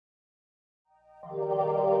When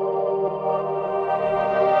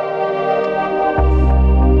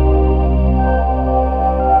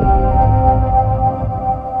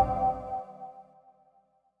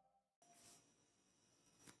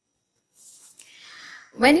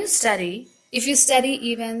you study, if you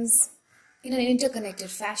study events in an interconnected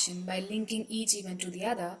fashion by linking each event to the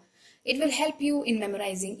other, it will help you in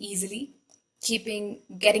memorizing easily, getting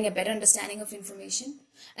a better understanding of information,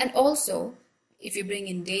 and also if you bring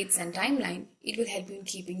in dates and timeline, it will help you in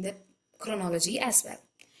keeping the chronology as well.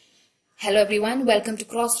 Hello everyone, welcome to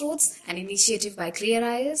Crossroads, an initiative by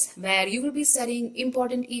ClearIAS where you will be studying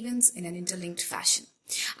important events in an interlinked fashion.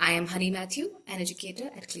 I am Honey Matthew, an educator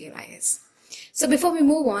at ClearIAS. So before we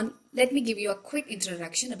move on, let me give you a quick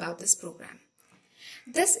introduction about this program.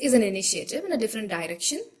 This is an initiative in a different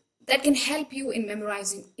direction that can help you in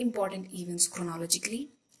memorizing important events chronologically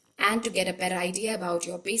and to get a better idea about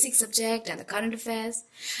your basic subject and the current affairs.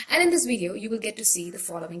 And in this video, you will get to see the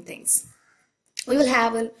following things. We will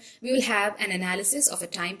have an analysis of a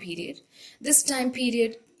time period. This time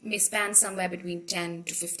period may span somewhere between 10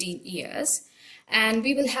 to 15 years. And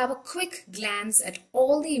we will have a quick glance at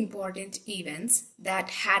all the important events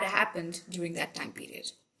that had happened during that time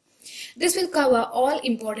period. This will cover all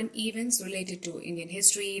important events related to Indian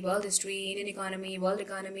history, Indian economy, world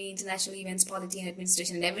economy, international events, polity and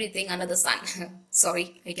administration, and everything under the sun.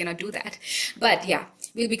 Sorry, I cannot do that. But yeah,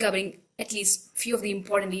 we'll be covering at least few of the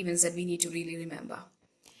important events that we need to really remember.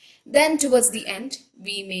 Then towards the end,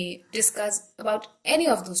 we may discuss about any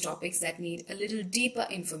of those topics that need a little deeper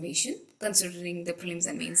information considering the prelims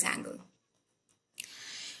and mains angle.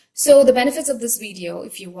 So the benefits of this video,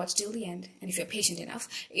 if you watch till the end and if you're patient enough,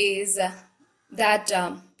 is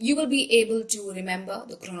that you will be able to remember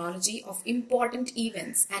the chronology of important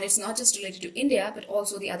events, and it's not just related to India but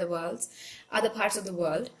also the other parts of the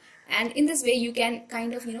world. And in this way you can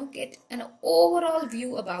kind of get an overall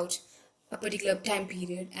view about a particular time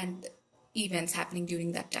period and events happening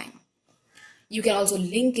during that time. You can also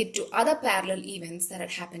link it to other parallel events that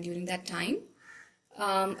had happened during that time.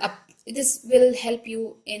 This will help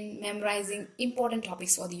you in memorizing important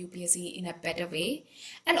topics for the UPSC in a better way.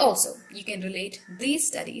 And also, you can relate these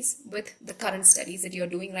studies with the current studies that you're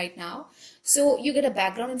doing right now. So you get a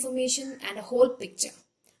background information and a whole picture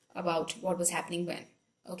about what was happening when.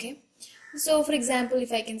 Okay? So, for example,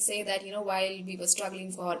 if I can say that, while we were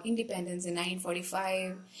struggling for independence in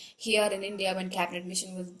 1945, here in India when cabinet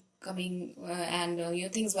mission was coming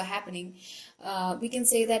and things were happening, we can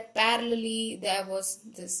say that parallelly there was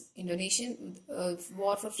this Indonesian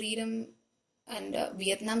war for freedom and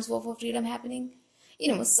Vietnam's war for freedom happening,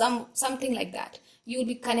 something like that. You will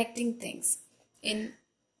be connecting things in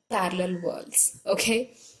parallel worlds,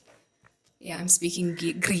 okay? Yeah, I'm speaking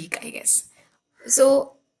Greek, I guess.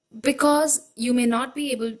 So, because you may not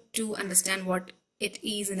be able to understand what it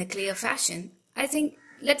is in a clear fashion, I think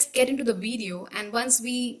let's get into the video, and once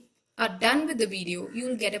we are done with the video, you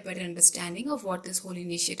will get a better understanding of what this whole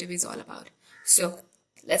initiative is all about. So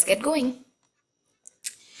let's get going.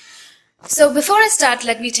 So before I start,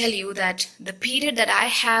 let me tell you that the period that I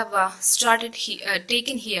have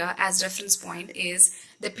taken here as reference point is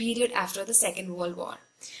the period after the Second World War.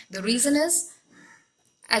 The reason is,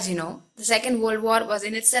 as you know, the Second World War was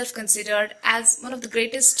in itself considered as one of the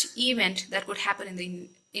greatest event that could happen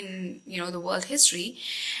in the world history,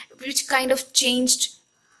 which kind of changed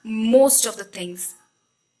most of the things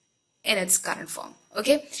in its current form.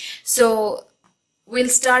 Okay, so we'll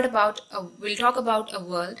talk about a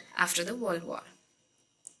world after the World War.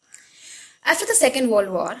 After the Second World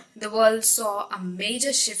War, the world saw a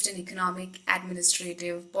major shift in economic,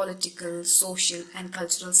 administrative, political, social, and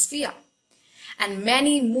cultural sphere. And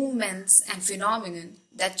many movements and phenomena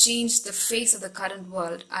that changed the face of the current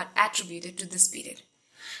world are attributed to this period.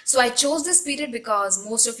 So I chose this period because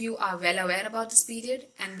most of you are well aware about this period,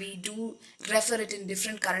 and we do refer it in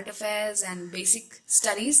different current affairs and basic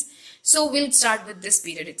studies. So we'll start with this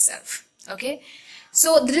period itself. Okay.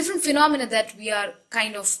 So the different phenomena that we are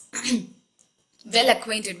kind of well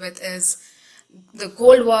acquainted with is the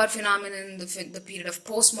Cold War phenomenon, the period of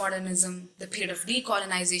postmodernism, the period of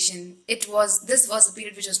decolonization. This was a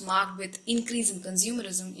period which was marked with increase in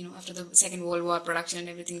consumerism, after the Second World War, production and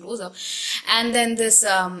everything rose up. And then this,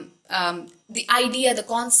 the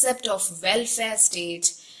concept of welfare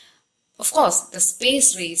state, of course, the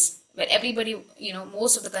space race, where everybody,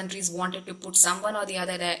 most of the countries wanted to put someone or the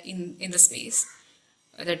other in the space,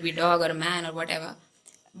 whether it be a dog or a man or whatever.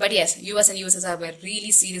 But yes, US and USSR were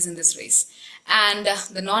really serious in this race. And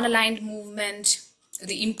the non-aligned movement,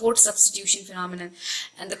 the import substitution phenomenon,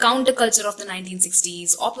 and the counterculture of the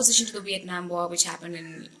 1960s, opposition to the Vietnam War, which happened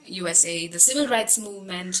in USA, the civil rights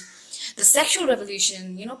movement, The sexual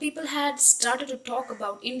revolution, people had started to talk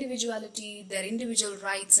about individuality, their individual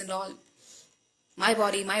rights and all, my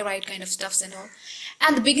body, my right kind of stuffs and all.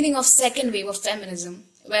 And the beginning of second wave of feminism.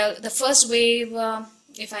 Well, the first wave,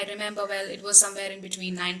 if I remember well, it was somewhere in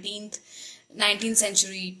between 19th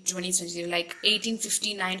century, 20th century, like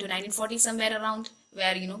 1859 to 1940, somewhere around,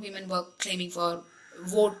 where, women were claiming for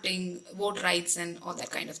vote rights and all that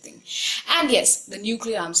kind of thing. And yes, the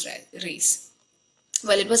nuclear arms race.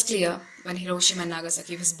 Well, it was clear when Hiroshima and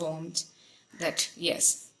Nagasaki was bombed that,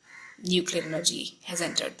 yes, nuclear energy has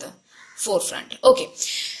entered the forefront. Okay,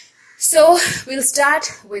 so we'll start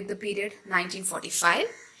with the period 1945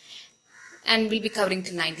 and we'll be covering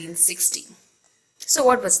till 1960. So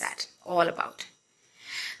what was that all about?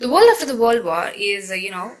 The world after the World War is,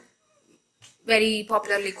 very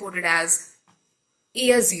popularly quoted as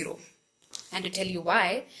year zero. And to tell you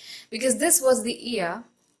why, because this was the year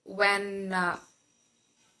when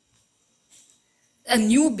a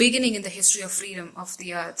new beginning in the history of freedom of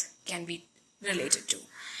the earth can be related to.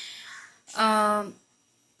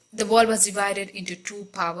 The world was divided into two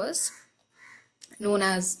powers known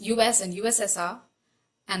as US and USSR,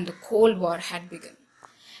 and the Cold War had begun.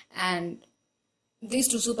 And these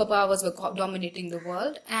two superpowers were dominating the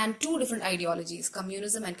world, and two different ideologies,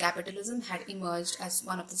 communism and capitalism, had emerged as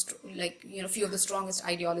one of the few of the strongest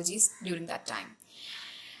ideologies during that time.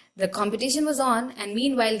 The competition was on, and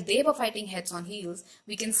meanwhile they were fighting heads on heels.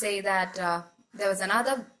 We can say that there was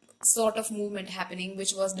another sort of movement happening,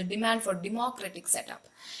 which was the demand for democratic setup.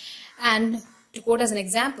 And to quote as an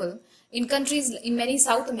example, in many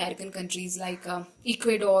South American countries like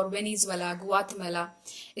Ecuador, Venezuela, Guatemala,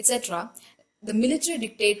 etc., the military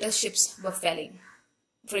dictatorships were falling.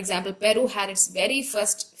 For example, Peru had its very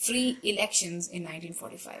first free elections in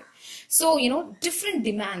 1945. So, different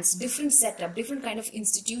demands, different setup, different kind of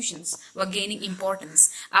institutions were gaining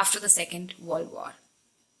importance after the Second World War.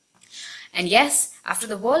 And yes, after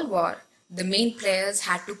the World War, the main players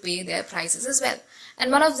had to pay their prices as well.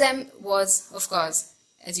 And one of them was, of course,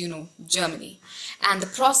 as you know, Germany. And the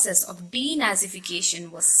process of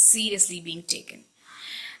denazification was seriously being taken.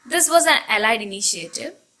 This was an Allied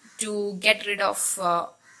initiative to get rid of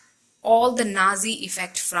all the Nazi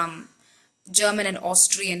effect from German and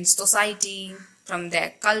Austrian society, from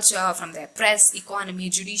their culture, from their press, economy,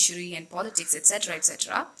 judiciary and politics, etc.,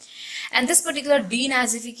 etc. And this particular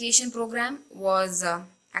denazification program was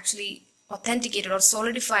actually authenticated or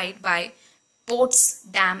solidified by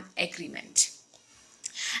Potsdam Agreement.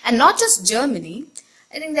 And not just Germany,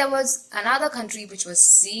 I think there was another country which was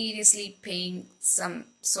seriously paying some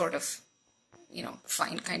sort of,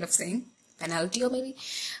 fine kind of thing, penalty or maybe,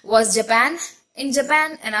 was Japan. In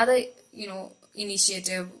Japan, another,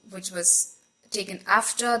 initiative which was taken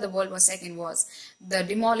after the World War II was the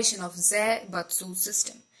demolition of Zaibatsu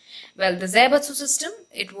system. Well, the Zaibatsu system,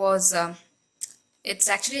 it's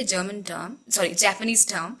actually a Japanese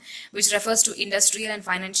term, which refers to industrial and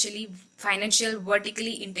financial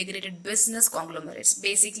vertically integrated business conglomerates,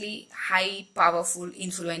 basically high, powerful,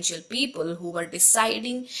 influential people who were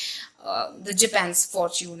deciding the Japan's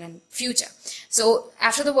fortune and future. So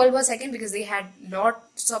after the World War II, because they had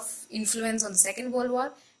lots of influence on the Second World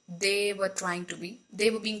War, they were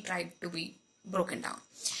being tried to be broken down.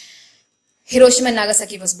 Hiroshima and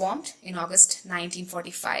Nagasaki was bombed in August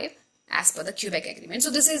 1945 as per the Quebec Agreement. So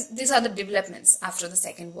these are the developments after the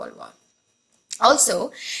Second World War.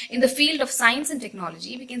 Also, in the field of science and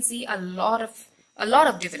technology, we can see a lot of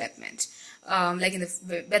development. Like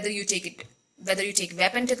whether you take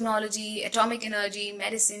weapon technology, atomic energy,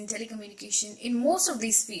 medicine, telecommunication, in most of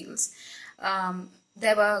these fields,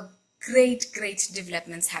 there were great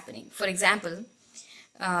developments happening. For example,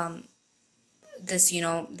 the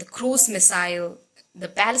cruise missile, the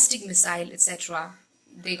ballistic missile, etc.,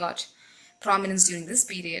 they got prominence during this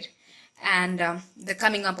period. And the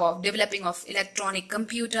developing of electronic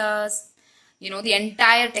computers, the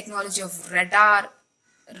entire technology of radar,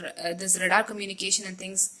 this radar communication and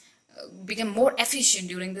things became more efficient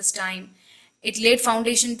during this time. It laid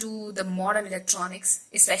foundation to the modern electronics,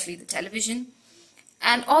 especially the television.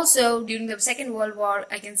 And also during the Second World War,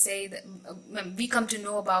 I can say that we come to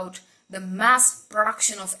know about the mass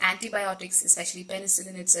production of antibiotics, especially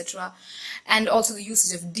penicillin, etc. And also the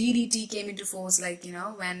usage of DDT came into force, like,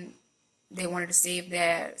 when they wanted to save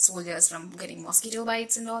their soldiers from getting mosquito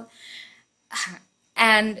bites and all.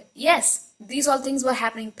 And yes, these all things were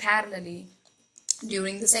happening parallelly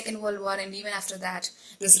during the Second World War, and even after that,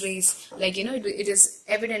 this race, like, it is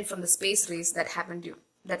evident from the space race that happened,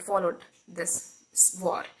 that followed this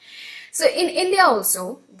war. So in India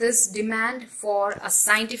also, this demand for a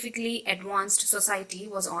scientifically advanced society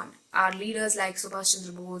was on. Our leaders like Subhash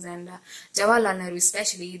Chandra Bose and Jawaharlal Nehru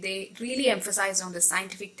especially, they really emphasized on the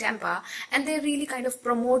scientific temper, and they really kind of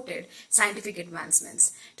promoted scientific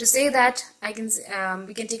advancements. To say that,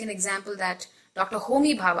 we can take an example that Dr.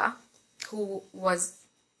 Homi Bhabha, who was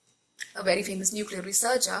a very famous nuclear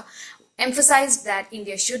researcher, emphasized that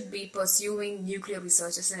India should be pursuing nuclear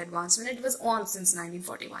researches and advancement. It was on since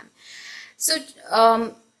 1941. So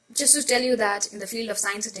just to tell you that in the field of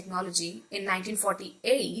science and technology, in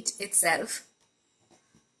 1948 itself,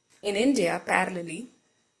 in India, parallelly,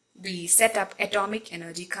 we set up Atomic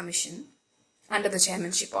Energy Commission under the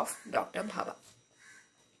chairmanship of Dr. Bhabha.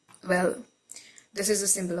 Well, this is a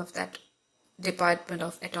symbol of that Department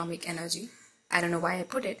of Atomic Energy. I don't know why I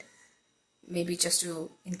put it. Maybe just to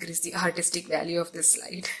increase the artistic value of this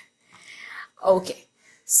slide. Okay,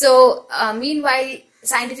 so meanwhile,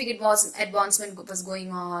 scientific advancement was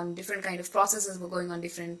going on, different kind of processes were going on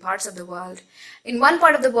different parts of the world. In one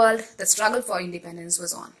part of the world, the struggle for independence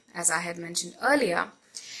was on, as I had mentioned earlier.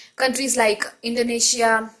 Countries like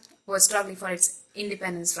Indonesia were struggling for its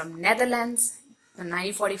independence from Netherlands from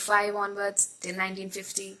 1945 onwards till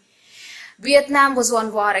 1950. Vietnam was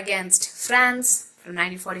on war against France from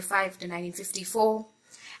 1945 to 1954,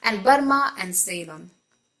 and Burma and Ceylon,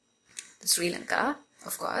 Sri Lanka,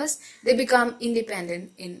 of course, they become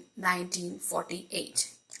independent in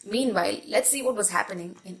 1948. Meanwhile, let's see what was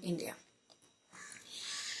happening in India.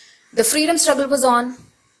 The freedom struggle was on.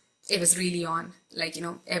 It was really on. Like,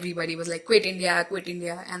 everybody was like, quit India,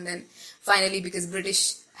 and then finally, because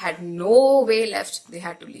British had no way left, they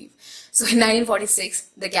had to leave. So in 1946,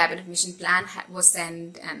 the cabinet mission plan was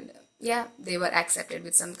sent, and yeah, they were accepted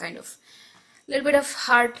with some kind of little bit of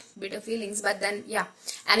hard, bitter feelings. But then, yeah,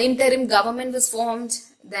 an interim government was formed.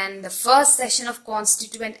 Then the first session of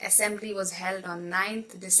Constituent Assembly was held on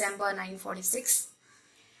 9th December 1946.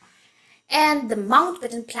 And the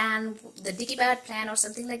Mountbatten Plan, the Dickey-Barrett Plan or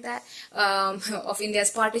something like that, of India's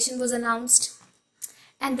partition was announced.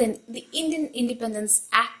 And then the Indian Independence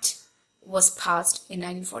Act was passed in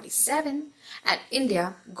 1947, and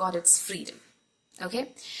India got its freedom. Okay,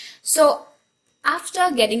 so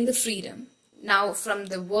after getting the freedom, now from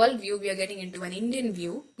the world view, we are getting into an Indian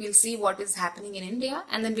view. We'll see what is happening in India,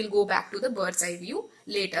 and then we'll go back to the bird's eye view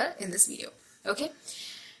later in this video. Okay,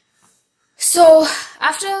 so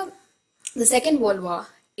after the Second World War,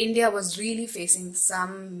 India was really facing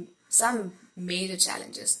some major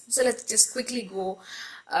challenges. So let's just quickly go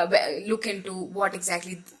look into what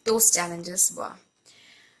exactly those challenges were.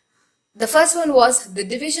 The first one was the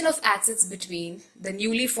division of assets between the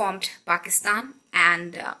newly formed Pakistan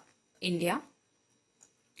and India.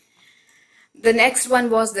 The next one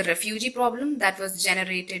was the refugee problem that was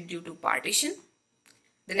generated due to partition.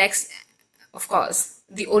 The next, of course,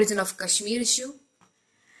 the origin of Kashmir issue.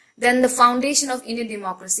 Then the foundation of Indian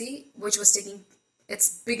democracy, which was taking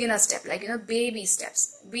its beginner step, like, baby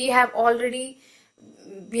steps. We have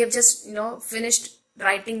just, finished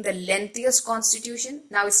writing the lengthiest constitution.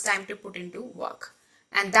 Now it's time to put into work.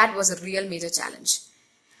 And that was a real major challenge.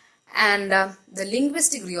 And the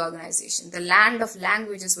linguistic reorganization, the land of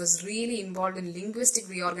languages was really involved in linguistic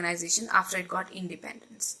reorganization after it got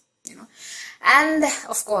independence, And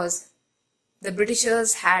of course, the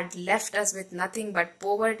Britishers had left us with nothing but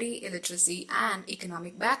poverty, illiteracy, and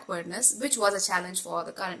economic backwardness, which was a challenge for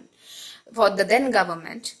the then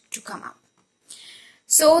government to come up.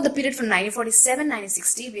 So the period from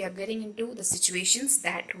 1947-1960, we are getting into the situations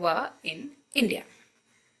that were in India.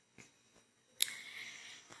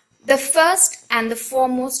 The first and the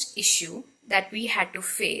foremost issue that we had to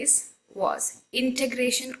face was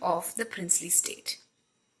integration of the princely state.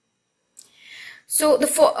 So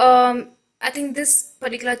I think this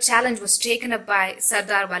particular challenge was taken up by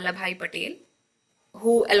Sardar Vallabhbhai Patel,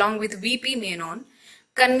 who along with V.P. Menon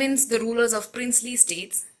convinced the rulers of princely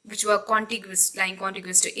states which were lying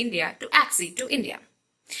contiguous to India to accede to India.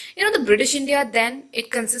 The British India then, it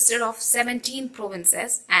consisted of 17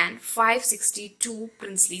 provinces and 562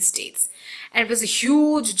 princely states. And it was a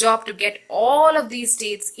huge job to get all of these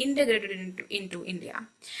states integrated into India.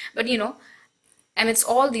 But amidst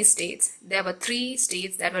all these states, there were 3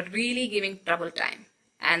 states that were really giving trouble time.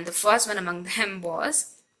 And the first one among them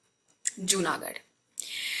was Junagadh.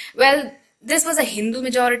 Well, this was a Hindu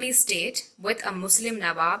majority state with a Muslim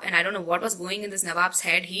Nawab, and I don't know what was going in this Nawab's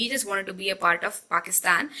head. He just wanted to be a part of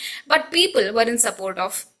Pakistan, but people were in support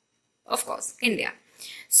of course, India.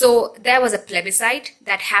 So there was a plebiscite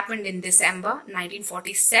that happened in December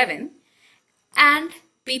 1947, and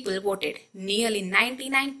people voted. Nearly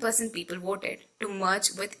 99% people voted to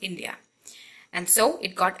merge with India. and so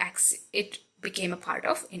it became a part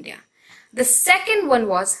of India. The second one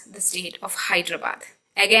was the state of Hyderabad,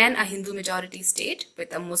 again a Hindu majority state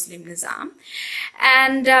with a Muslim Nizam,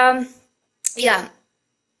 and yeah,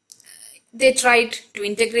 they tried to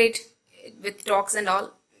integrate with talks and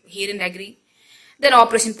all. He didn't agree. Then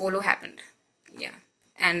Operation Polo happened. Yeah,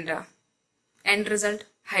 and end result,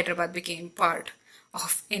 Hyderabad became part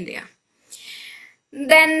of India.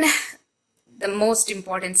 Then the most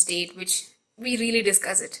important state, which we really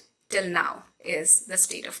discuss it till now, is the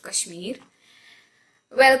state of Kashmir.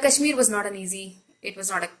 Well, Kashmir was not an easy. It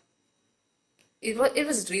was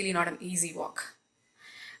really not an easy walk.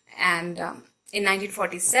 And in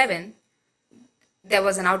 1947, there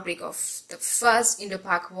was an outbreak of the first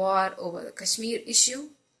Indo-Pak war over the Kashmir issue,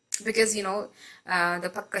 because the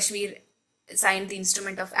Kashmir signed the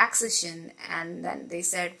instrument of accession, and then they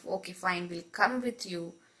said, okay, fine, we'll come with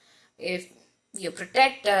you if you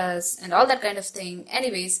protect us and all that kind of thing.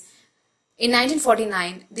 Anyways, in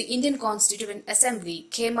 1949, the Indian Constituent Assembly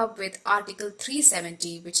came up with Article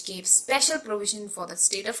 370, which gave special provision for the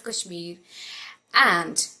state of Kashmir,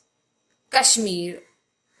 and Kashmir,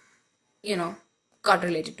 got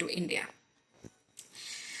related to India.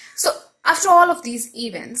 So after all of these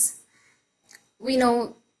events, we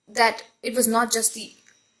know that it was not just the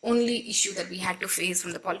only issue that we had to face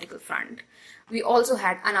from the political front. We also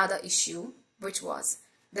had another issue, which was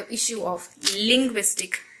the issue of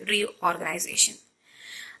linguistic reorganization.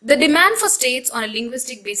 The demand for states on a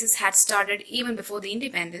linguistic basis had started even before the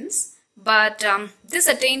independence, but this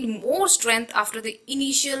attained more strength after the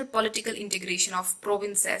initial political integration of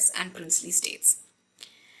provinces and princely states.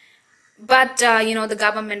 But, the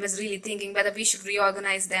government was really thinking whether we should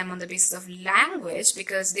reorganize them on the basis of language,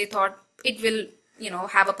 because they thought it will,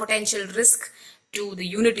 have a potential risk to the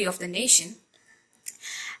unity of the nation.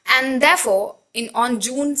 And therefore, on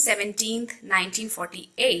June 17th,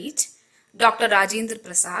 1948, Dr. Rajendra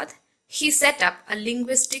Prasad, he set up a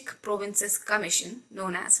linguistic provinces commission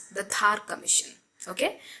known as the Dhar Commission.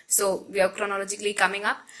 Okay, so we are chronologically coming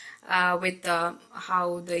up with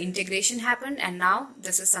how the integration happened, and now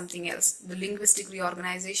this is something else, the linguistic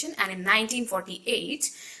reorganization. And in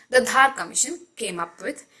 1948, the Dhar Commission came up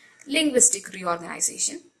with linguistic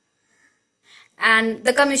reorganization. And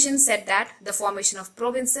the commission said that the formation of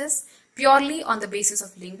provinces purely on the basis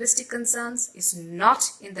of linguistic concerns is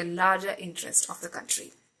not in the larger interest of the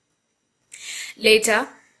country. Later,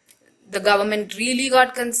 the government really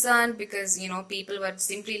got concerned because, people were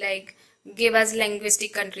simply like, give us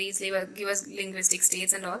linguistic countries, give us linguistic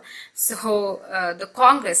states and all. So the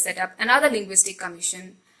Congress set up another linguistic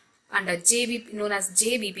commission under JVP, known as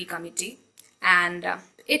JVP committee, and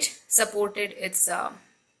it supported its,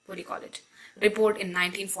 report in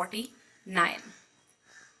 1949.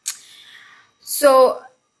 So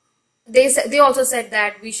they also said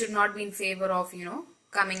that we should not be in favor of,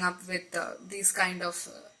 coming up with these kind of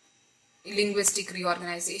linguistic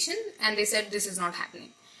reorganization, and they said this is not happening.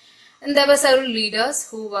 And there were several leaders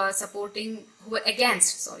who were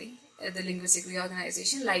against the linguistic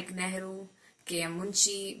reorganization, like Nehru, K.M.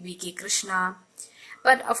 Munshi, V.K. Krishna.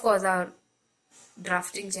 But of course, our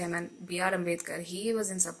drafting chairman, B.R. Ambedkar, he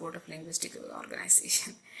was in support of linguistic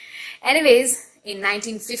reorganization. Anyways, in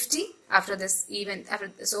 1950, after this event,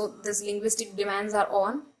 so this linguistic demands are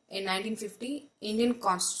on. In 1950, Indian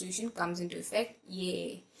Constitution comes into effect.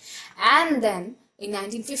 Yay! And then in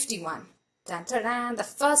 1951, the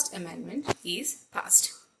first amendment is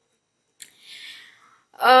passed.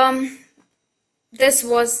 This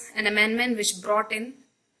was an amendment which brought in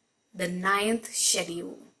the 9th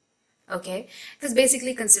schedule. Okay, it was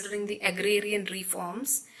basically considering the agrarian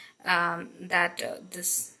reforms that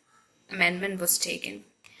this amendment was taken.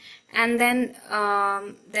 And then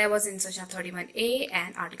there was in Section 31A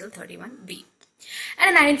and Article 31B. And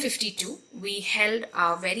in 1952, we held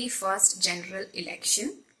our very first general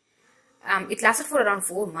election. It lasted for around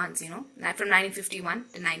 4 months, from 1951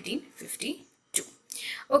 to 1952.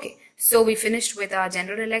 Okay, so we finished with our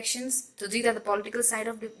general elections. So these are the political side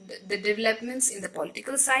of the developments in the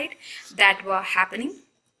political side that were happening.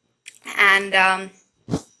 And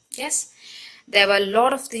yes, there were a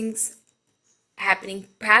lot of things happening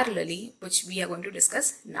parallelly, which we are going to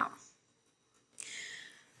discuss now.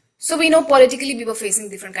 So we know politically we were facing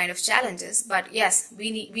different kind of challenges, but yes,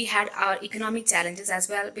 we had our economic challenges as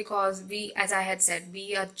well, because we, as I had said,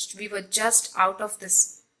 we were just out of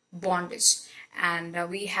this bondage, and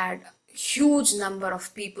we had huge number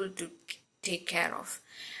of people to take care of.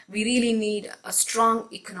 We really need a strong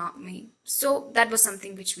economy, so that was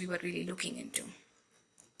something which we were really looking into.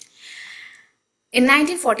 In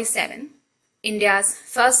 1947, India's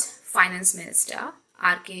first finance minister,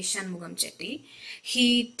 R.K. Shanmugam Chetty.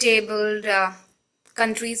 He tabled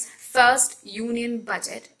country's first union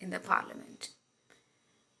budget in the parliament.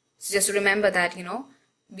 So just to remember that,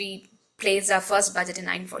 we placed our first budget in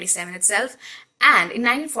 1947 itself, and in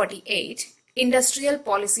 1948, Industrial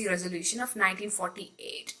Policy Resolution of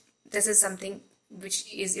 1948. This is something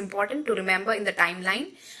which is important to remember in the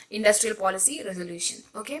timeline. Industrial Policy Resolution,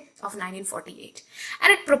 okay, of 1948.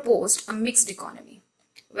 And it proposed a mixed economy.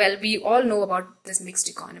 Well, we all know about this mixed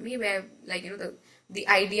economy where, like, the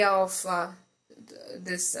idea of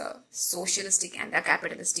this socialistic and a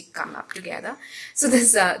capitalistic come up together. So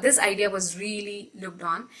this idea was really looked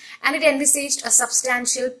on, and it envisaged a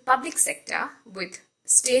substantial public sector with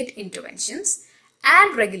state interventions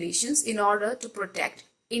and regulations in order to protect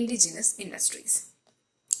indigenous industries.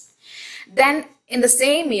 Then in the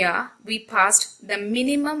same year, we passed the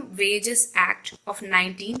Minimum Wages Act of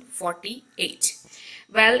 1948.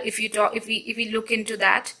 Well, if we look into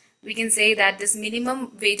that, we can say that this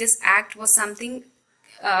Minimum Wages Act was something,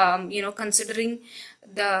 considering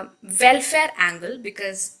the welfare angle,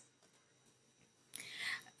 because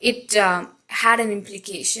it had an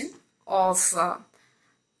implication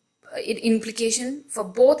for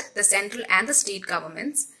both the central and the state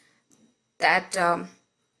governments, that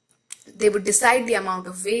they would decide the amount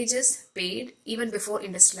of wages paid even before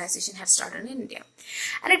industrialization had started in India.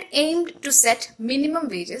 And it aimed to set minimum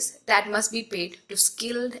wages that must be paid to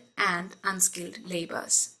skilled and unskilled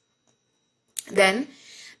laborers. Then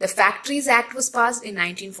the Factories Act was passed in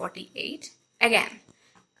 1948. Again,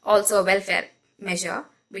 also a welfare measure,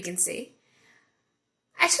 we can say.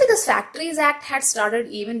 Actually, this Factories Act had started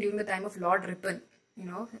even during the time of Lord Ripon.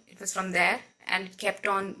 It was from there, and it kept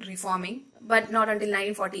on reforming, but not until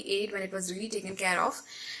 1948 when it was really taken care of.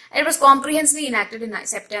 It was comprehensively enacted in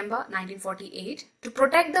September 1948 to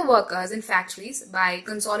protect the workers in factories by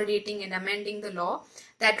consolidating and amending the law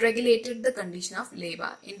that regulated the condition of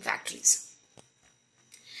labor in factories.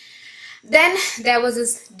 Then there was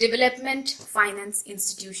this Development Finance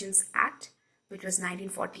Institutions Act, which was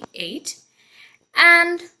 1948,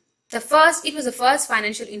 and it was the first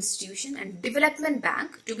financial institution and development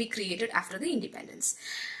bank to be created after the independence,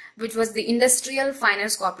 which was the Industrial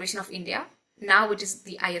Finance Corporation of India, now which is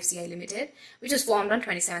the IFCI Limited, which was formed on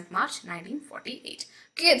 27th March 1948.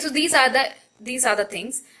 Okay, so these are the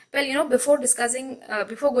things. Well, before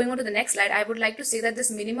going on to the next slide, I would like to say that this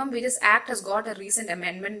Minimum Wages Act has got a recent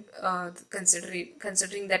amendment,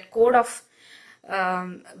 considering that Code of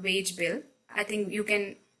Wage Bill. I think you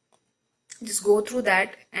can just go through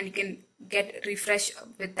that and you can get refreshed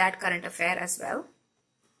with that current affair as well.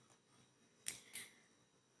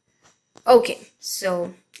 Okay,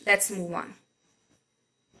 so let's move on.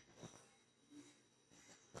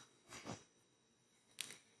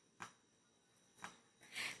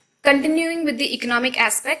 Continuing with the economic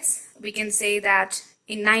aspects, we can say that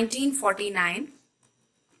in 1949,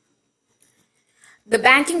 the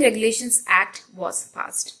Banking Regulations Act was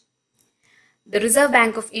passed. The Reserve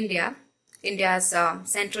Bank of India, India's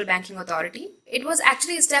central banking authority, it was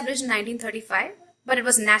actually established in 1935, but it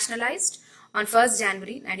was nationalized on 1st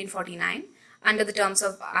January 1949 under the terms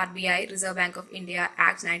of RBI, Reserve Bank of India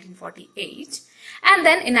Act 1948. And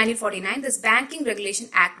then in 1949, this Banking Regulation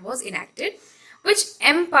Act was enacted, which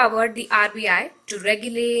empowered the RBI to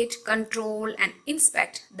regulate, control, and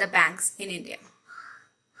inspect the banks in India.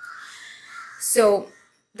 So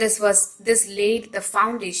this laid the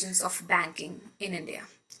foundations of banking in India.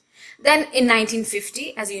 Then in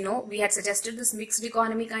 1950, as you know, we had suggested this mixed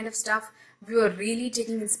economy kind of stuff. We were really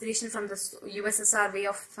taking inspiration from the USSR way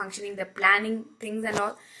of functioning, the planning things and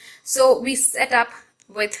all. So we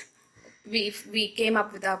came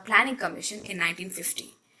up with our planning commission in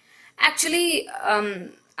 1950. Actually,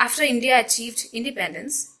 after India achieved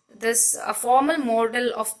independence, a formal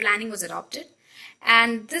model of planning was adopted,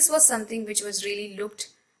 and this was something which was really looked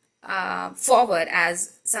forward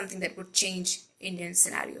as something that would change Indian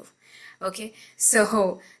scenario. Okay,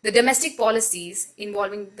 so the domestic policies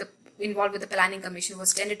involved with the planning commission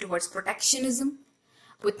was tended towards protectionism,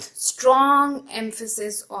 with strong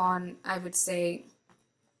emphasis on, I would say,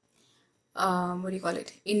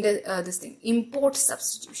 import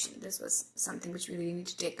substitution. This was something which we really need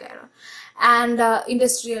to take care of, and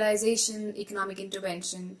industrialization, economic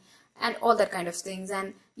intervention, and all that kind of things.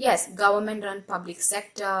 And yes, government run public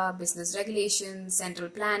sector, business regulations, central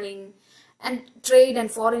planning, and trade and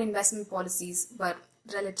foreign investment policies were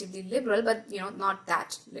relatively liberal, but not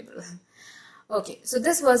that liberal. Okay, so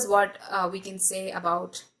this was what we can say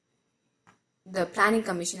about the planning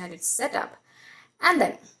commission and its setup. And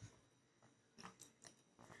then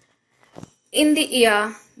in the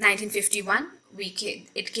year 1951,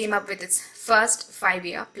 it came up with its first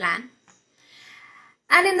 5-year plan.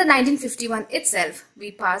 And in the 1951 itself,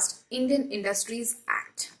 we passed Indian Industries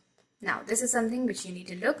Act. Now, this is something which you need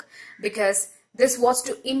to look, because this was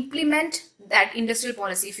to implement that industrial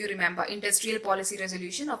policy, if you remember, Industrial Policy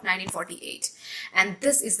Resolution of 1948. And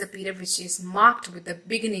this is the period which is marked with the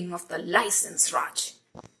beginning of the License Raj.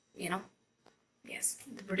 Yes,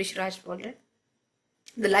 the British Raj called it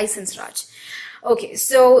the License Raj. Okay,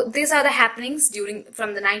 so these are the happenings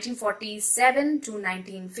from the 1947 to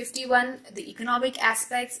 1951, the economic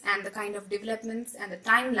aspects and the kind of developments and the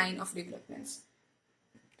timeline of developments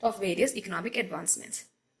of various economic advancements.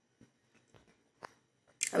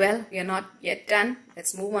 Well, we are not yet done.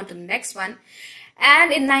 Let's move on to the next one.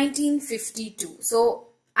 And in 1952, so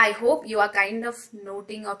I hope you are kind of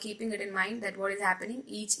noting or keeping it in mind that what is happening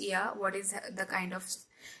each year, what is the kind of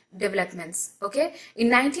developments. Okay, in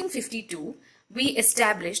 1952, we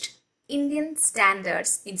established Indian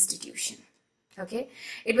Standards Institution. Okay,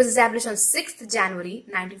 it was established on 6th January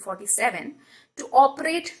 1947 to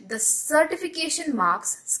operate the certification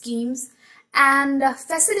marks schemes and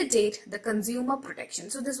facilitate the consumer protection.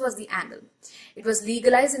 So this was the angle. It was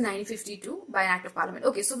legalized in 1952 by an act of parliament.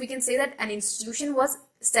 Okay, so we can say that an institution was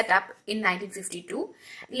set up in 1952.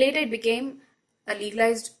 Later it became a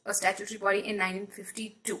legalized statutory body in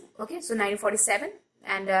 1952. Okay, so 1947,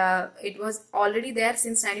 and it was already there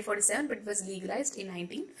since 1947, but it was legalized in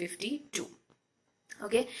 1952.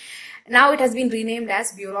 Okay, now it has been renamed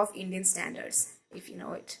as Bureau of Indian Standards, if you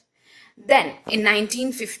know it. Then in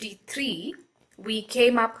 1953, we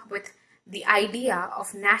came up with the idea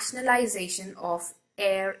of nationalization of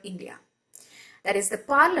Air India. That is, the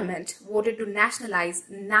Parliament voted to nationalize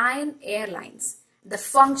 9 airlines. The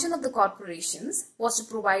function of the corporations was to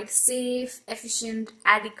provide safe, efficient,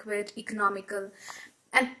 adequate, economical,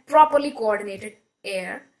 and properly coordinated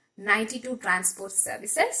air 92 transport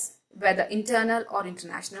services, whether internal or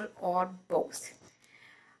international or both.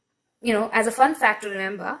 As a fun fact to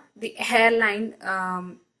remember, the airline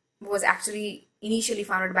was actually initially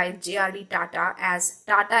founded by J.R.D. Tata as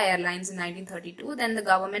Tata Airlines in 1932. Then the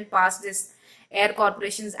government passed this Air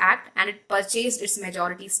Corporations Act and it purchased its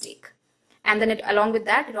majority stake. And then along with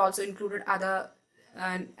that, it also included other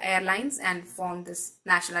airlines and formed this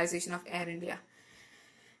nationalization of Air India.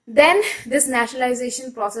 Then this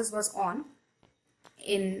nationalization process was on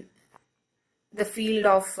in the field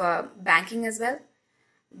of banking as well,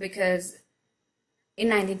 because in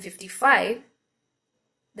 1955,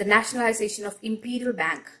 the nationalization of Imperial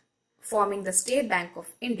Bank, forming the State Bank of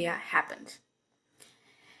India, happened.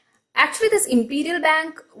 Actually, this Imperial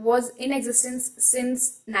Bank was in existence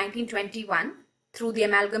since 1921 through the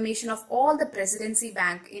amalgamation of all the Presidency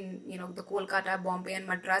Bank in, the Kolkata, Bombay and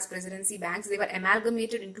Madras Presidency Banks. They were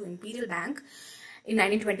amalgamated into Imperial Bank in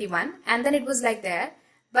 1921, and then it was like there.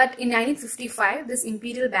 But in 1955, this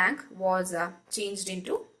Imperial Bank was changed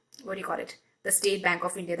into, the State Bank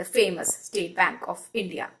of India, the famous State Bank of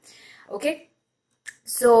India. Okay,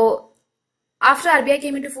 so after RBI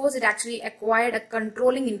came into force, it actually acquired a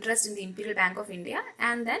controlling interest in the Imperial Bank of India,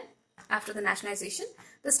 and then after the nationalization,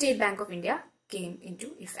 the State Bank of India came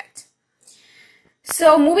into effect.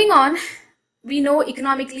 So moving on, we know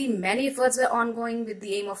economically many efforts were ongoing with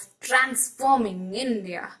the aim of transforming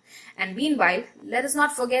India. And meanwhile, let us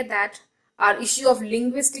not forget that our issue of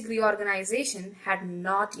linguistic reorganization had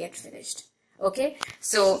not yet finished. Okay,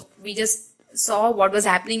 so we just saw what was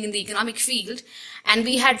happening in the economic field, and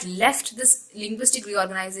we had left this linguistic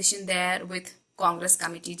reorganization there with Congress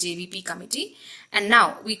Committee, JVP Committee, and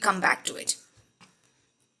now we come back to it.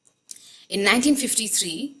 In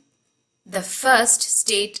 1953, the first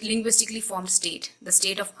state, linguistically formed state, the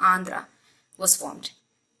state of Andhra, was formed.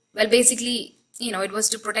 Well, basically, it was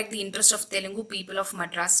to protect the interest of Telugu people of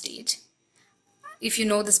Madras state. If you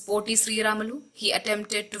know this Poti Sri Ramalu, he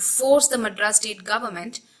attempted to force the Madras state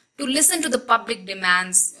government to listen to the public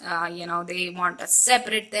demands. They want a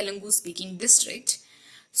separate Telugu speaking district.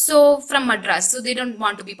 So from Madras, so they don't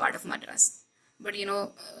want to be part of Madras. But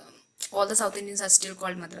all the South Indians are still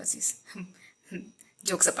called Madrasis.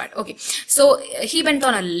 Jokes apart. Okay, so he went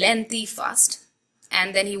on a lengthy fast,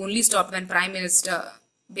 and then he only stopped when Prime Minister,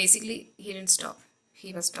 basically he didn't stop.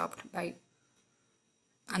 He was stopped by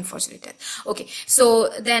unfortunate death. Okay, so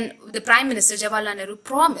then the Prime Minister Jawaharlal Nehru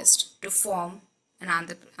promised to form an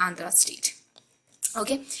Andhra state.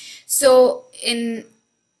 Okay, so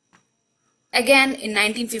again in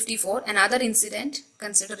 1954, another incident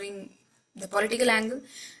considering The political angle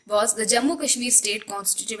was the Jammu Kashmir State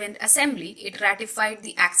Constituent Assembly. It ratified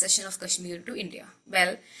the accession of Kashmir to India.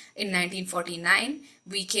 Well, in 1949,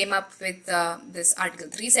 we came up with this Article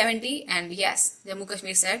 370, and yes, Jammu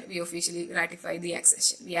Kashmir said we officially ratified the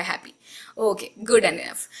accession. We are happy. Okay, good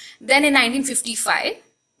enough. Then in 1955,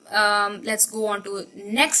 let's go on to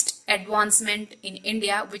next advancement in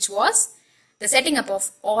India, which was the setting up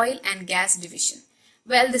of oil and gas division.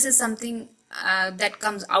 Well, this is something that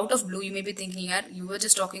comes out of blue. You may be thinking, yeah, you were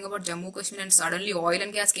just talking about Jammu Kashmir and suddenly oil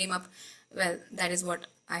and gas came up. Well, that is what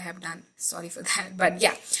I have done. Sorry for that. But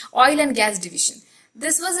yeah, oil and gas division.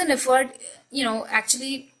 This was an effort,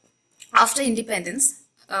 actually after independence,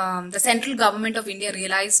 the central government of India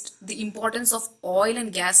realized the importance of oil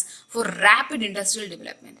and gas for rapid industrial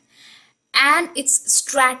development and its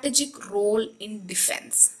strategic role in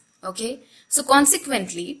defense. Okay, so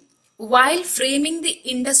consequently, while framing the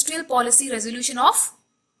industrial policy resolution of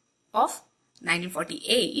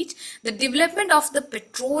 1948, the development of the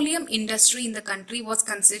petroleum industry in the country was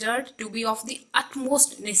considered to be of the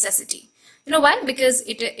utmost necessity. You know why? Because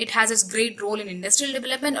it has its great role in industrial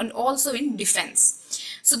development and also in defense.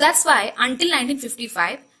 So that's why until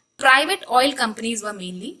 1955, private oil companies were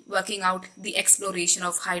mainly working out the exploration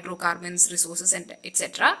of hydrocarbons, resources, and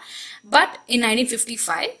etc. But in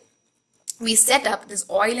 1955, we set up this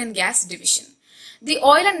oil and gas division. The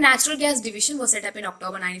oil and natural gas division was set up in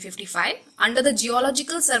October 1955 under the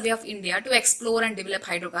Geological Survey of India to explore and develop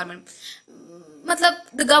hydrocarbon. Matlab,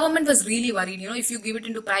 the government was really worried, if you give it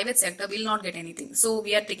into private sector, we'll not get anything. So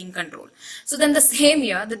we are taking control. So then the same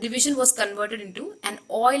year, the division was converted into an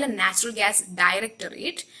oil and natural gas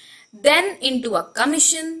directorate, then into a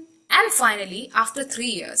commission, and finally, after 3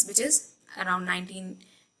 years, which is around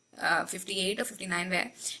 1958 or 59,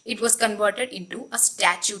 where it was converted into a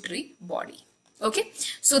statutory body. Okay,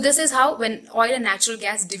 so this is how, when oil and natural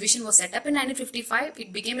gas division was set up in 1955,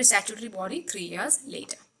 it became a statutory body 3 years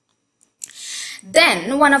later.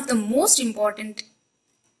 Then one of the most important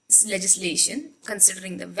legislation,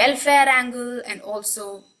 considering the welfare angle and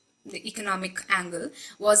also the economic angle,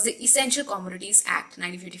 was the Essential Commodities Act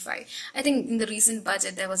 1955. I think in the recent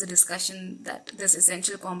budget there was a discussion that this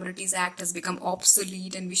Essential Commodities Act has become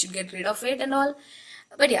obsolete and we should get rid of it and all.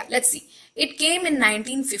 But yeah, let's see. It came in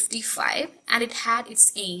 1955 and it had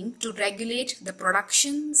its aim to regulate the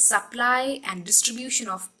production, supply and distribution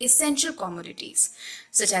of essential commodities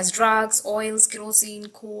such as drugs, oils, kerosene,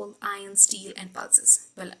 coal, iron, steel and pulses.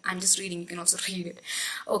 Well, I'm just reading, you can also read it.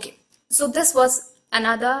 Okay, so this was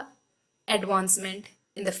another advancement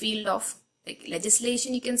in the field of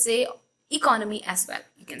legislation, you can say, economy as well,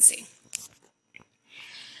 you can say.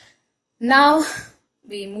 Now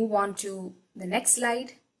we move on to the next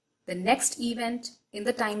slide. The next event in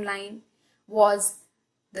the timeline was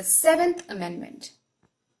the 7th Amendment,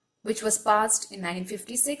 which was passed in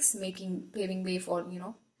 1956, paving way for,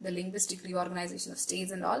 the linguistic reorganization of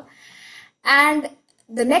states and all. And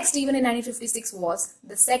the next event in 1956 was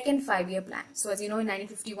the second 5-year plan. So as you know, in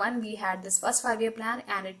 1951, we had this first 5-year plan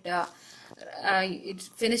and it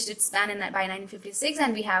finished its span by 1956,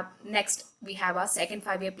 and we have our second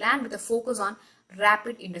 5-year plan with a focus on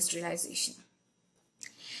rapid industrialization.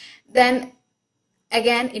 Then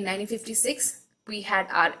again in 1956 we had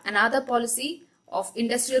another policy of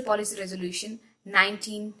Industrial Policy Resolution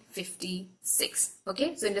 1956.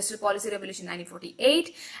 Okay, so Industrial Policy Revolution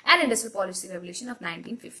 1948 and Industrial Policy Revolution of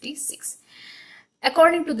 1956.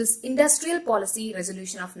 According to this Industrial Policy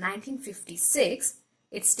Resolution of 1956,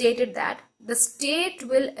 it stated that the state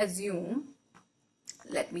will assume,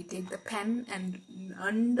 let me take the pen and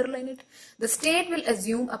underline it, the state will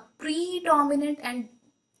assume a predominant and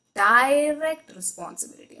direct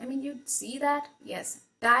responsibility. I mean, you see that? Yes,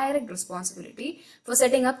 direct responsibility for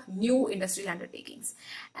setting up new industrial undertakings.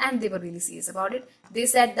 And they were really serious about it. They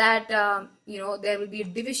said that, there will be a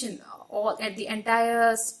division, and the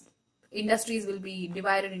entire industries will be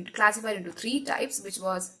classified into 3 types, which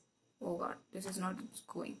was, oh God, this is not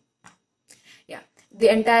going. Yeah, the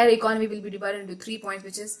entire economy will be divided into 3 points,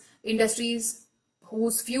 which is industries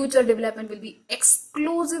whose future development will be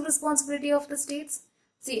exclusive responsibility of the states.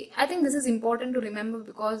 See, I think this is important to remember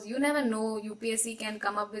because you never know, UPSC can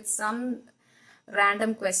come up with some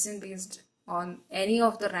random question based on any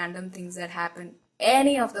of the random things that happen,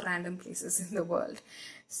 any of the random places in the world.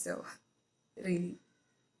 So, really,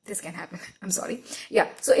 this can happen. I'm sorry. Yeah,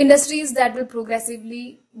 so industries that will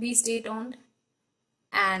progressively be state-owned,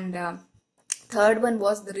 and third one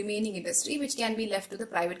was the remaining industry, which can be left to the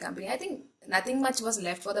private company. I think nothing much was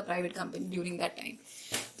left for the private company during that time.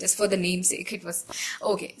 Just for the namesake, it was.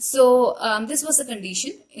 Okay, so this was the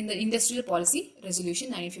condition in the Industrial Policy Resolution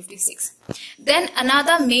 1956. Then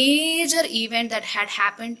another major event that had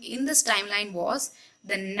happened in this timeline was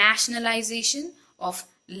the nationalization of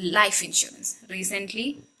life insurance. Recently,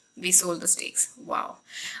 we sold the stakes. Wow.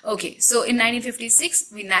 Okay, so in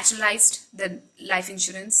 1956, we nationalized the life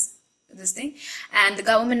insurance, this thing, and the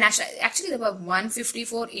government nationalized. Actually, there were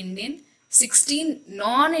 154 Indian, 16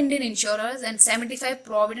 non-Indian insurers and 75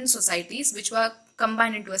 provident societies which were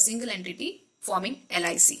combined into a single entity forming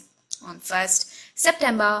LIC on 1st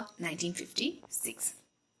September 1956.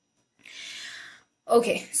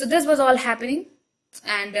 Okay, so this was all happening,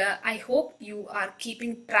 and I hope you are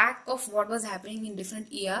keeping track of what was happening in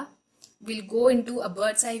different year. We'll go into a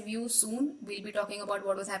bird's eye view soon. We'll be talking about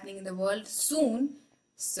what was happening in the world soon,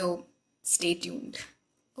 so stay tuned.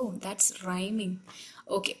 Oh, that's rhyming.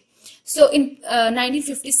 Okay. So in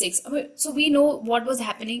 1956, so we know what was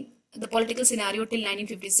happening, the political scenario till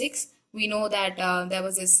 1956. We know that there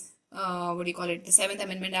was this, what do you call it, the 7th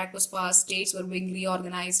Amendment Act was passed, states were being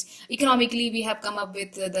reorganized. Economically, we have come up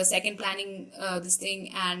with the second planning, this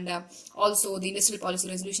thing, and also the Industrial Policy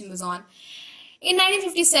Resolution was on. In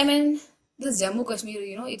 1957, this Jammu Kashmir,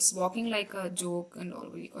 you know, it's walking like a joke and all,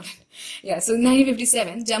 what do you call it? Yeah, so in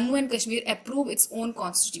 1957, Jammu and Kashmir approved its own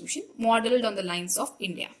constitution, modeled on the lines of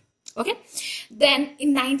India. Okay, then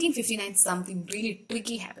in 1959 something really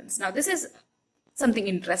tricky happens. Now this is something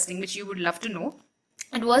interesting which you would love to know.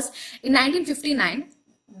 It was in 1959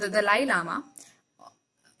 the Dalai Lama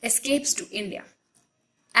escapes to India,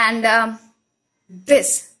 and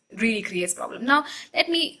this really creates problem. Now let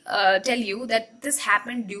me tell you that this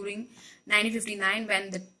happened during 1959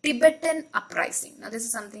 when the Tibetan uprising. Now this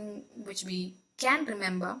is something which we can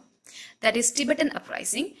remember, that is Tibetan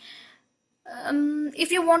uprising.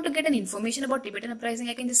 If you want to get an information about Tibetan uprising,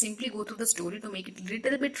 I can just simply go through the story to make it a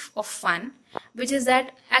little bit of fun, which is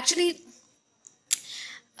that actually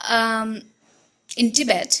in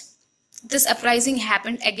Tibet, this uprising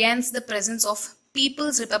happened against the presence of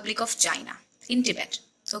People's Republic of China in Tibet.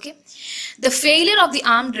 Okay, the failure of the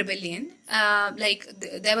armed rebellion,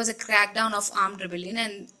 there was a crackdown of armed rebellion,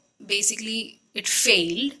 and basically it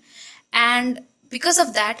failed, and because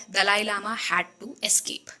of that, Dalai Lama had to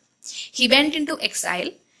escape. He went into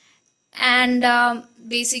exile, and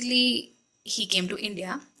basically he came to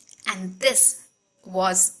India, and this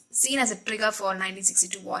was seen as a trigger for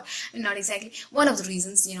 1962 war. Not exactly one of the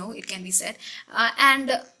reasons, you know, it can be said,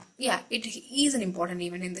 yeah, it is an important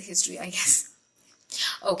event in the history, I guess.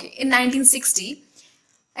 Okay, in 1960,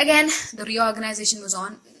 again the reorganization was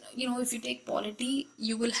on. You know, if you take polity,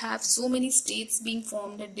 you will have so many states being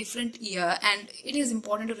formed at different year, and it is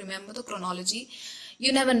important to remember the chronology.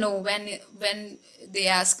 You never know when they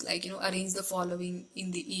ask, like, you know, arrange the following in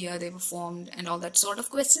the year they were formed and all that sort of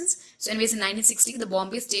questions. So anyways, in 1960, the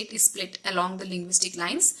Bombay state is split along the linguistic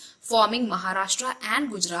lines, forming Maharashtra and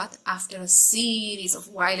Gujarat after a series of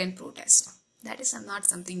violent protests. That is not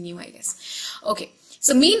something new, I guess. Okay.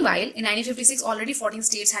 So meanwhile, in 1956, already 14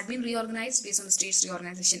 states had been reorganized based on the States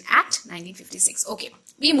Reorganization Act 1956. Okay,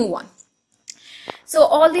 we move on. So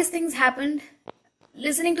all these things happened.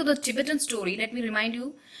 Listening to the Tibetan story, let me remind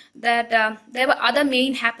you that there were other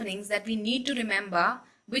main happenings that we need to remember,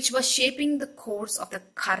 which were shaping the course of the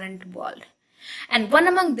current world. And one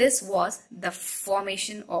among this was the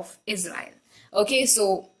formation of Israel. Okay,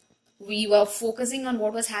 so we were focusing on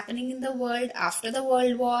what was happening in the world after the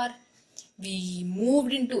World War. We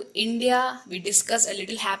moved into India, we discussed a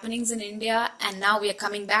little happenings in India, and now we are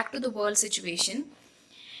coming back to the world situation,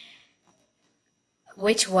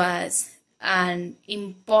 which was an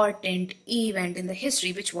important event in the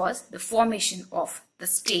history, which was the formation of the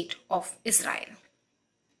State of Israel.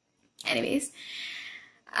 Anyways,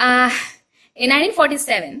 in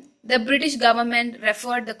 1947, the British government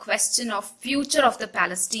referred the question of future of the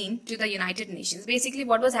Palestine to the United Nations. Basically,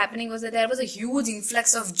 what was happening was that there was a huge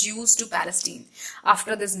influx of Jews to Palestine.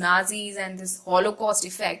 After this Nazis and this Holocaust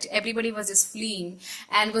effect, everybody was just fleeing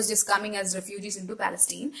and was just coming as refugees into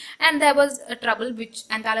Palestine. And there was a trouble,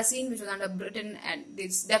 and Palestine, which was under Britain, and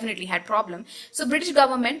this definitely had problem. So British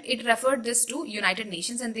government, it referred this to United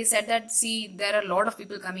Nations, and they said that, see, there are a lot of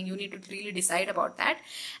people coming, you need to really decide about that.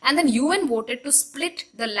 And then UN voted to split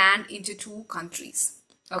the land into two countries.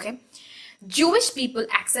 Okay, Jewish people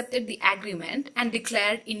accepted the agreement and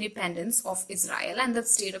declared independence of Israel, and the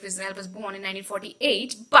state of Israel was born in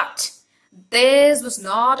 1948. But this was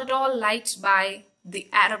not at all liked by the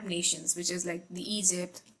Arab nations, which is like the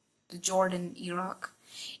Egypt, the Jordan, Iraq,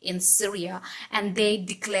 in Syria, and they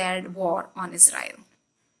declared war on Israel.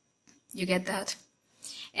 You get that?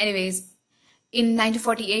 Anyways, in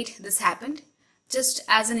 1948 this happened. just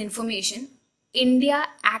as an information, India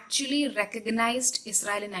actually recognized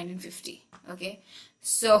Israel in 1950. Okay,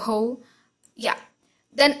 so yeah.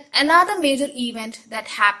 Then another major event that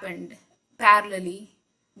happened parallelly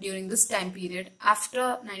during this time period after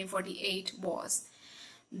 1948 was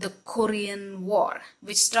the Korean War,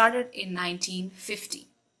 which started in 1950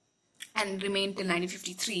 and remained till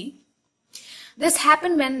 1953. This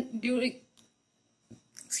happened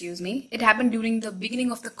it happened during the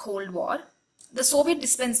beginning of the Cold War. The Soviet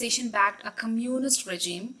dispensation backed a communist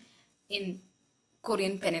regime in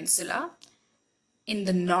Korean Peninsula in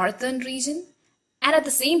the northern region, and at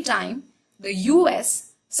the same time, the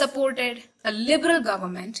US supported a liberal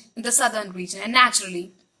government in the southern region. And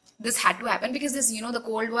naturally, this had to happen because this, the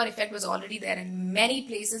Cold War effect was already there in many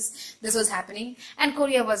places. This was happening, and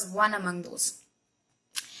Korea was one among those.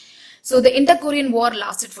 So the Inter-Korean War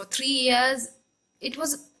lasted for 3 years. It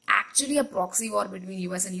was actually a proxy war between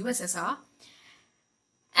US and USSR.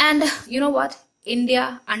 And you know what?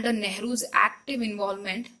 India, under Nehru's active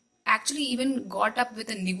involvement, actually even got up with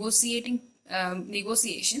a negotiation. They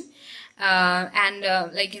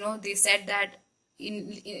said that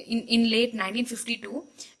in late 1952,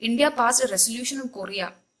 India passed a resolution on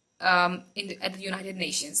Korea at the United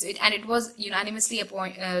Nations, and it was unanimously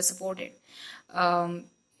supported.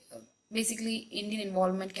 Basically, Indian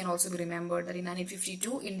involvement can also be remembered that in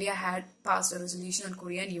 1952, India had passed a resolution on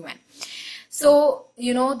Korea and UN. So, the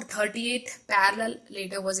 38th parallel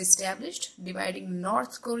later was established, dividing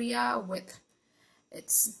North Korea with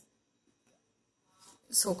its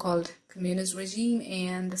so-called communist regime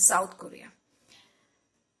and South Korea.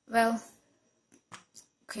 Well,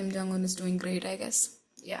 Kim Jong-un is doing great, I guess.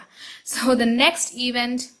 Yeah. So the next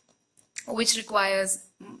event, which requires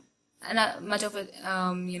much of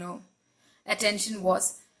attention,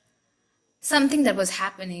 was something that was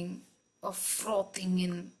happening of frothing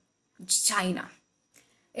in China.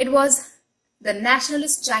 It was the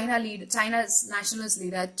China's nationalist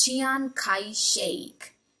leader, Chiang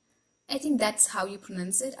Kai-shek. I think that's how you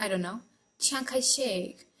pronounce it. I don't know. Chiang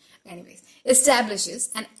Kai-shek. Anyways, establishes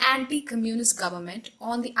an anti-communist government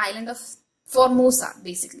on the island of Formosa,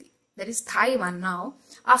 basically. That is Taiwan now,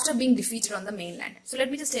 after being defeated on the mainland. So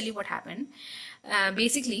let me just tell you what happened. After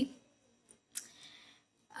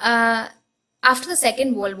the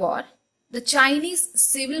Second World War, the Chinese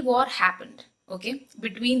Civil War happened, okay,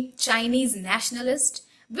 between Chinese nationalists,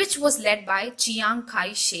 which was led by Chiang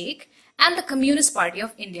Kai-shek, and the Communist Party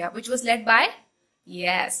of India, which was led by,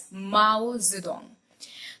 yes, Mao Zedong.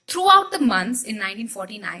 Throughout the months in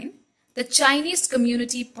 1949, the Chinese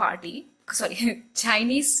Communist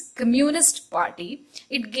Party,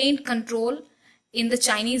 it gained control in the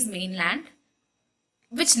Chinese mainland,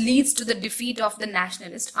 which leads to the defeat of the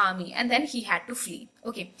nationalist army, and then he had to flee.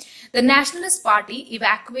 Okay, the Nationalist Party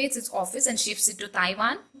evacuates its office and shifts it to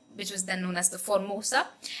Taiwan, which was then known as the Formosa,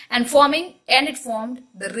 and it formed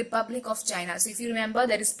the Republic of China. So if you remember,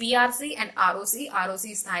 there is PRC and ROC. ROC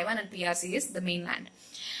is Taiwan and PRC is the mainland.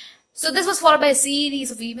 So this was followed by a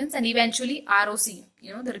series of events, and eventually ROC,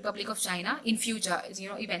 the Republic of China, in future,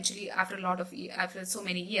 eventually after so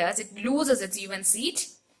many years, it loses its UN seat.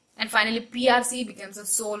 And finally, PRC becomes the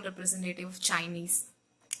sole representative of Chinese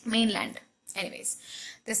mainland. Anyways,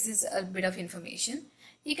 this is a bit of information.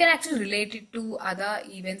 You can actually relate it to other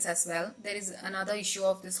events as well. There is another issue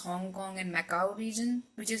of this Hong Kong and Macau region,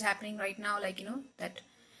 which is happening right now, that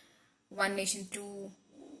one nation, two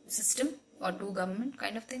system or two government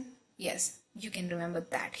kind of thing. Yes, you can remember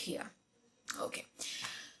that here. Okay.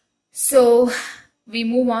 So we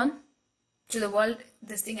move on to the world,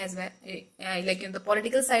 this thing as well, the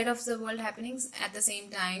political side of the world happenings. At the same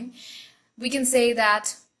time, we can say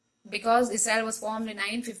that because Israel was formed in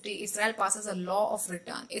 1950, Israel passes a law of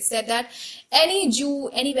return. It said that any Jew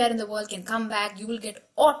anywhere in the world can come back, you will get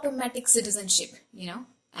automatic citizenship,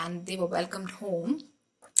 and they were welcomed home.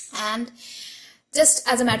 And just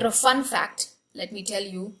as a matter of fun fact, let me tell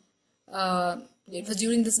you, it was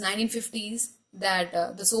during this 1950s that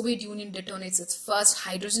the Soviet Union detonates its first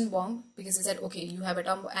hydrogen bomb, because they said, okay, you have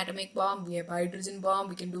atomic bomb, we have hydrogen bomb,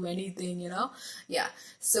 we can do anything, Yeah.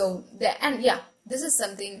 So, this is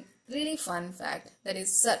something really fun fact. That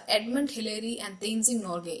is Sir Edmund Hillary and Tenzing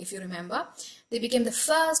Norgay, if you remember. They became the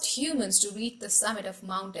first humans to reach the summit of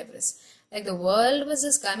Mount Everest. Like the world was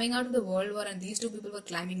just coming out of the World War and these two people were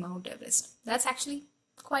climbing Mount Everest. That's actually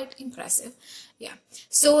quite impressive. Yeah.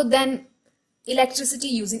 So then electricity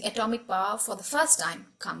using atomic power for the first time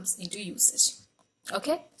comes into usage.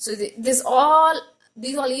 Okay, so these all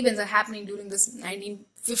events are happening during this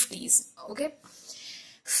 1950s. Okay,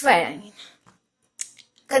 fine.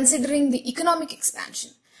 Considering the economic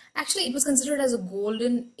expansion Actually, it was considered as a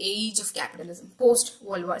golden age of capitalism, post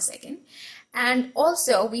World War II. And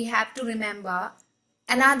also, we have to remember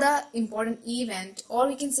another important event, or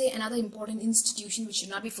we can say another important institution which should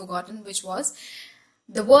not be forgotten, which was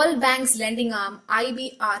the World Bank's lending arm,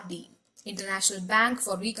 IBRD, International Bank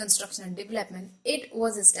for Reconstruction and Development. It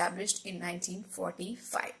was established in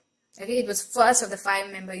 1945. Okay, it was first of the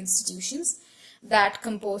 5 member institutions that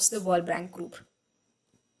composed the World Bank Group.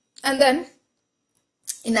 And then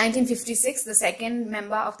in 1956, the second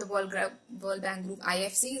member of the World Bank Group,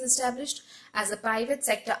 IFC, is established as a private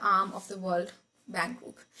sector arm of the World Bank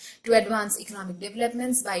Group to advance economic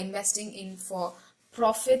developments by investing in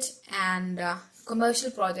for-profit and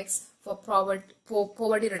commercial projects for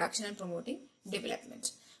poverty reduction and promoting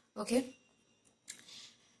development. Okay.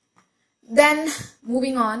 Then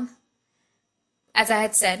moving on, as I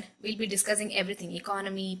had said, we'll be discussing everything: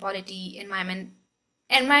 economy, polity, environment.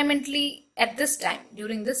 Environmentally, at this time,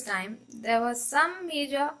 during this time, there were some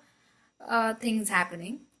major things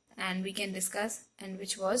happening, and we can discuss, and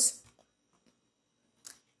which was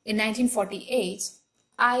in 1948,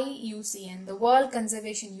 IUCN, the World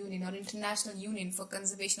Conservation Union, or International Union for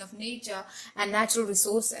Conservation of Nature and Natural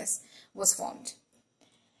Resources, was formed.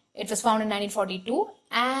 It was founded in 1942,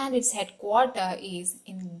 and its headquarters is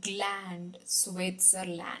in Gland,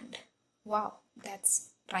 Switzerland. Wow, that's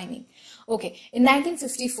rhyming. Okay, in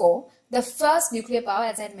 1954, the first nuclear power,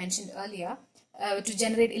 as I had mentioned earlier, to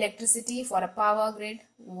generate electricity for a power grid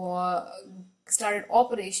started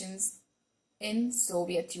operations in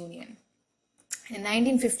Soviet Union. In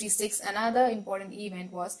 1956, another important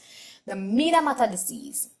event was the Minamata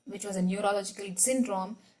disease, which was a neurological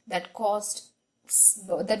syndrome that was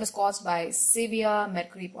caused by severe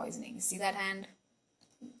mercury poisoning. See that hand?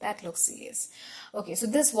 That looks serious. Okay, so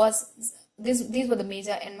these were the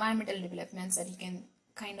major environmental developments that you can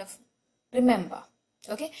kind of remember.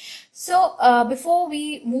 Okay, so before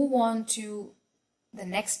we move on to the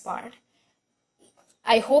next part,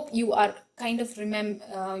 I hope you are kind of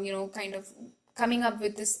coming up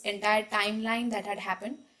with this entire timeline that had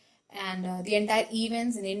happened, and the entire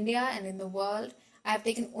events in India and in the world. I have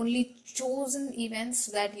taken only chosen events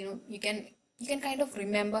so that you can kind of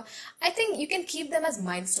remember. I think you can keep them as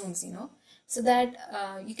milestones, so that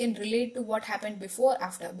you can relate to what happened before,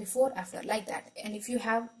 after, like that. And if you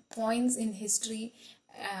have points in history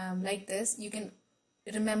like this, you can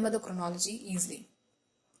remember the chronology easily.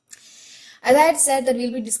 As I had said, that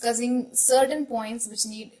we'll be discussing certain points which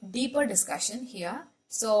need deeper discussion here.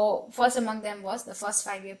 So first among them was the first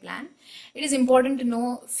 5-year plan. It is important to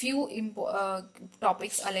know few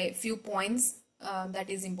topics, or like few points that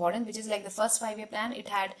is important, which is like the first 5-year plan.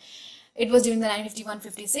 It was during the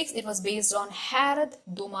 1951-56. It was based on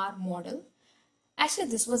Harrod-Domar model. Actually,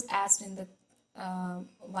 this was asked in the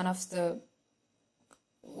one of the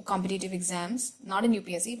competitive exams, not in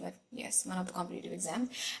UPSC, but yes, one of the competitive exams.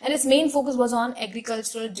 And its main focus was on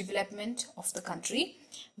agricultural development of the country.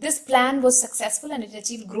 This plan was successful, and it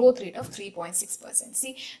achieved growth rate of 3.6%.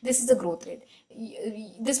 See, this is the growth rate.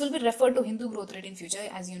 This will be referred to Hindu growth rate in future,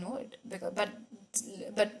 as you know it,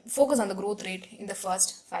 but focus on the growth rate in the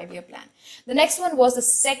first 5-year plan. The next one was the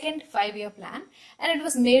second 5-year plan, and it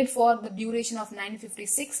was made for the duration of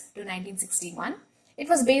 1956 to 1961. It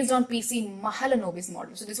was based on P.C. Mahalanobis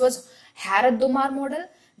model. So this was Harrod-Domar model.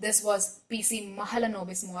 This was P.C.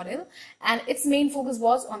 Mahalanobis model, and its main focus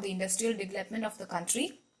was on the industrial development of the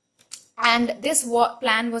country. And this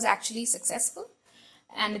plan was actually successful,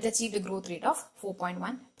 and it achieved a growth rate of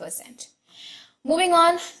 4.1%. Moving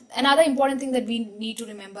on, another important thing that we need to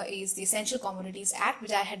remember is the Essential Commodities Act,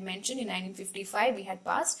 which I had mentioned in 1955 we had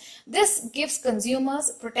passed. This gives consumers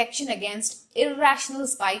protection against irrational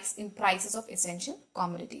spikes in prices of essential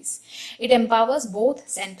commodities. It empowers both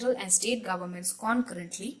central and state governments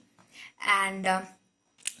concurrently, and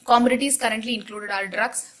commodities currently included are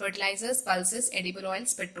drugs, fertilizers, pulses, edible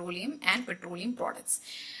oils, petroleum and petroleum products.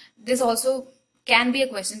 This also can be a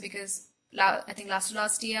question because I think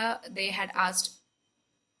last year they had asked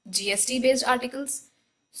GST based articles.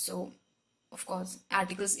 So of course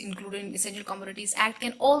articles included in Essential Commodities Act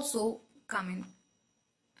can also come in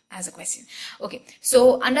as a question. Okay,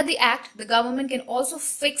 so under the act, the government can also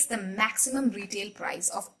fix the maximum retail price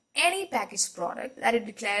of any packaged product that it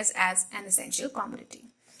declares as an essential commodity.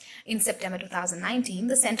 In September 2019,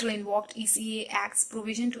 the Central invoked ECA Act's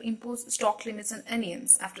provision to impose stock limits on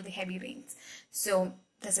onions after the heavy rains. So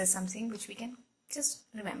this is something which we can just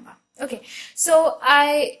remember. Okay, so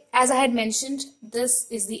as I had mentioned, this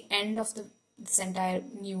is the end of this entire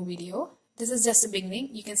new video. This is just the beginning.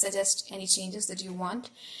 You can suggest any changes that you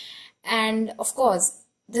want. And of course,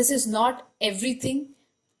 this is not everything,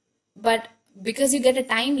 but because you get a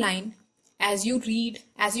timeline as you read,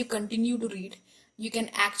 as you continue to read, you can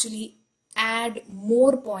actually add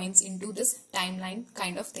more points into this timeline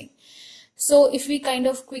kind of thing. So if we kind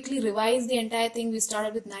of quickly revise the entire thing, we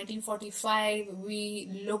started with 1945,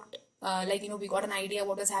 we looked we got an idea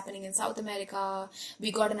what was happening in South America,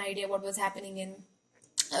 we got an idea what was happening in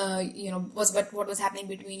what was happening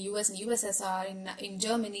between US and USSR, in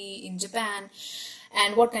Germany, in Japan,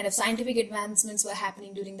 and what kind of scientific advancements were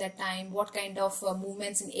happening during that time, what kind of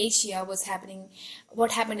movements in Asia was happening,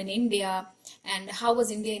 what happened in India, and how was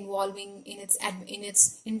India involving in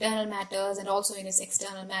its internal matters and also in its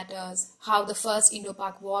external matters, how the first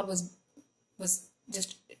Indo-Pak war was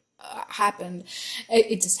just happened.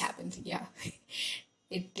 It just happened, yeah.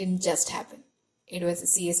 It didn't just happen. It was a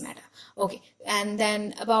serious matter. Okay, and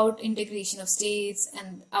then about integration of states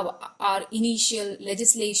and our initial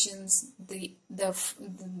legislations,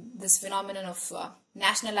 this phenomenon of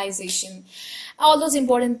nationalization, all those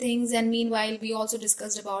important things. And meanwhile, we also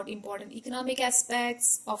discussed about important economic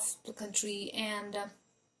aspects of the country and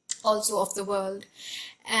also of the world,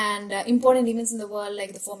 and important events in the world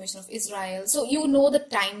like the formation of Israel. So you know the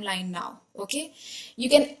timeline now, okay? You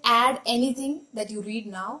can add anything that you read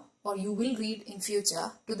now or you will read in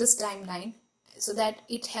future to this timeline so that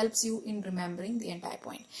it helps you in remembering the entire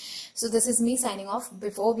point. So this is me signing off.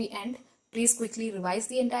 Before we end, please quickly revise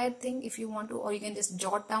the entire thing if you want to, or you can just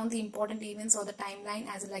jot down the important events or the timeline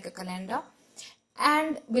as like a calendar,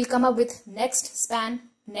 and we'll come up with next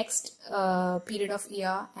period of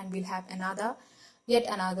year, and we'll have yet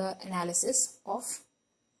another analysis of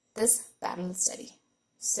this parallel study.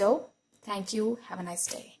 So thank you, have a nice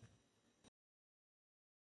day.